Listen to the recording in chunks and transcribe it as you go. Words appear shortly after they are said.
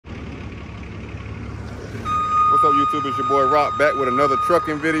What's up, YouTube? It's your boy Rock back with another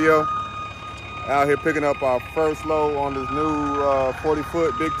trucking video. Out here picking up our first load on this new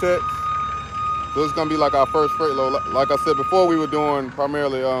 40-foot Big Tex. So it's gonna be like our first freight load. Like I said before, we were doing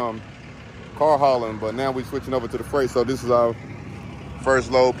primarily car hauling, but now we're switching over to the freight. So this is our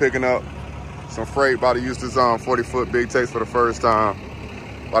first load, picking up some freight. About to use this 40-foot Big Tex for the first time.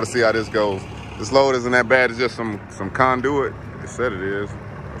 About to see how this goes. This load isn't that bad. It's just some conduit. It said it is.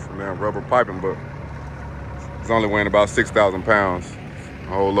 That's some damn rubber piping, but it's only weighing about 6,000 pounds. The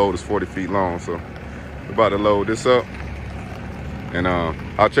whole load is 40 feet long, so we're about to load this up, and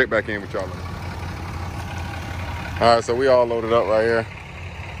I'll check back in with y'all. All right, so we all loaded up right here.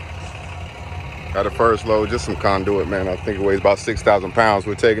 Got the first load, just some conduit, man. I think it weighs about 6,000 pounds.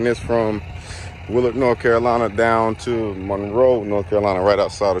 We're taking this from Willard, North Carolina, down to Monroe, North Carolina, right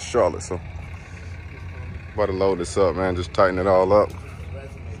outside of Charlotte. So about to load this up, man. Just tighten it all up.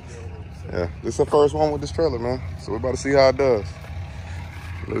 Yeah, this is the first one with this trailer, man. So we're about to see how it does.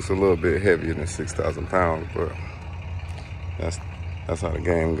 It looks a little bit heavier than 6,000 pounds, but that's how the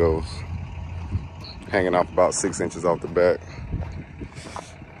game goes. Hanging off about 6 inches off the back.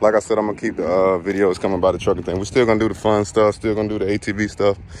 Like I said, I'm gonna keep the videos coming about the trucking thing. We're still gonna do the fun stuff, still gonna do the ATV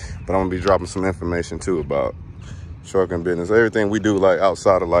stuff, but I'm gonna be dropping some information too about trucking business. Everything we do, like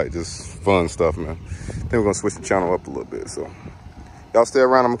outside of like just fun stuff, man. I think we're gonna switch the channel up a little bit. So y'all stay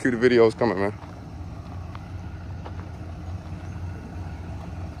around, I'm gonna keep the videos coming, man.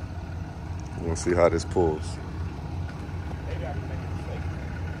 We're gonna see how this pulls.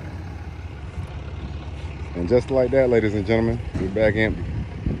 And just like that, ladies and gentlemen, we're back empty.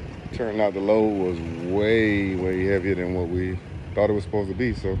 Turned out the load was way, way heavier than what we thought it was supposed to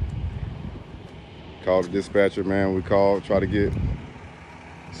be. So called the dispatcher, man. We called, tried to get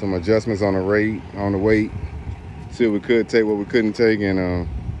some adjustments on the rate, on the weight, see if we could take what we couldn't take, and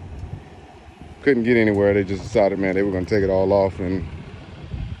couldn't get anywhere. They just decided, man, they were gonna take it all off and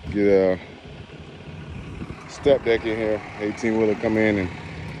get a step deck in here, 18-wheeler come in and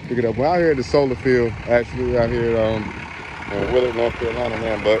pick it up. We're out here at the solar field, actually, out here in Willard, North Carolina,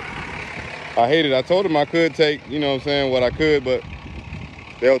 man, but I hate it. I told them I could take, you know what I'm saying, what I could, but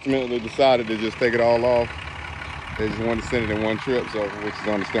they ultimately decided to just take it all off. They just wanted to send it in one trip, so, which is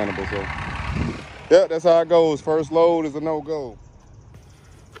understandable. So yeah, that's how it goes. First load is a no-go.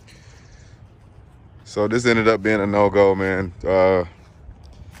 So this ended up being a no-go, man. The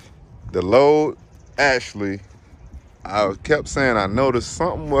load, actually, I kept saying I noticed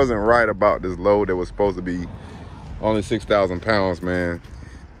something wasn't right about this load that was supposed to be only 6,000 pounds, man.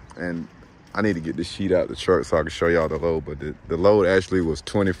 And I need to get this sheet out of the truck so I can show y'all the load, but the load actually was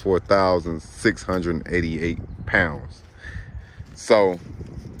 24,688 pounds. So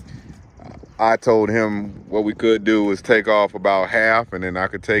I told him what we could do was take off about half, and then I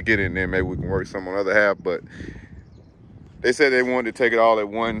could take it, and then maybe we can work some on the other half. But they said they wanted to take it all at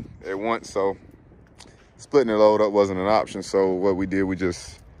once, so splitting the load up wasn't an option. So what we did,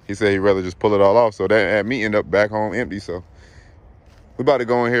 he said he'd rather just pull it all off. So that had me end up back home empty. So we're about to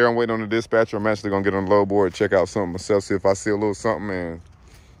go in here. I'm waiting on the dispatcher. I'm actually gonna get on the load board, check out something myself, see if I see a little something, and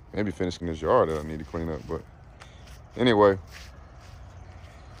maybe finishing this yard that I need to clean up. But anyway,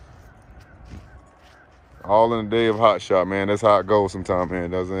 all in the day of Hotshot, man. That's how it goes sometimes, man.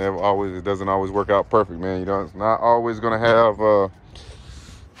 It doesn't always work out perfect, man. You know, it's not always gonna have a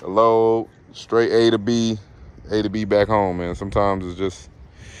load straight A to B back home, man. Sometimes it's just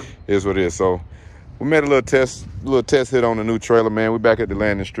is what it is. So we made a little test hit on the new trailer, man. We're back at the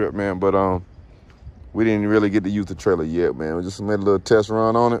landing strip, man, but we didn't really get to use the trailer yet, man. We just made a little test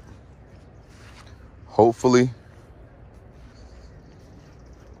run on it. Hopefully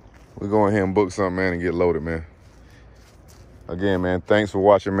we go ahead and book something, man, and get loaded, man. Again, man, thanks for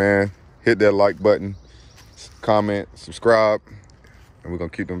watching, man. Hit that like button, comment, subscribe, and we're gonna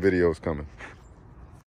keep them videos coming.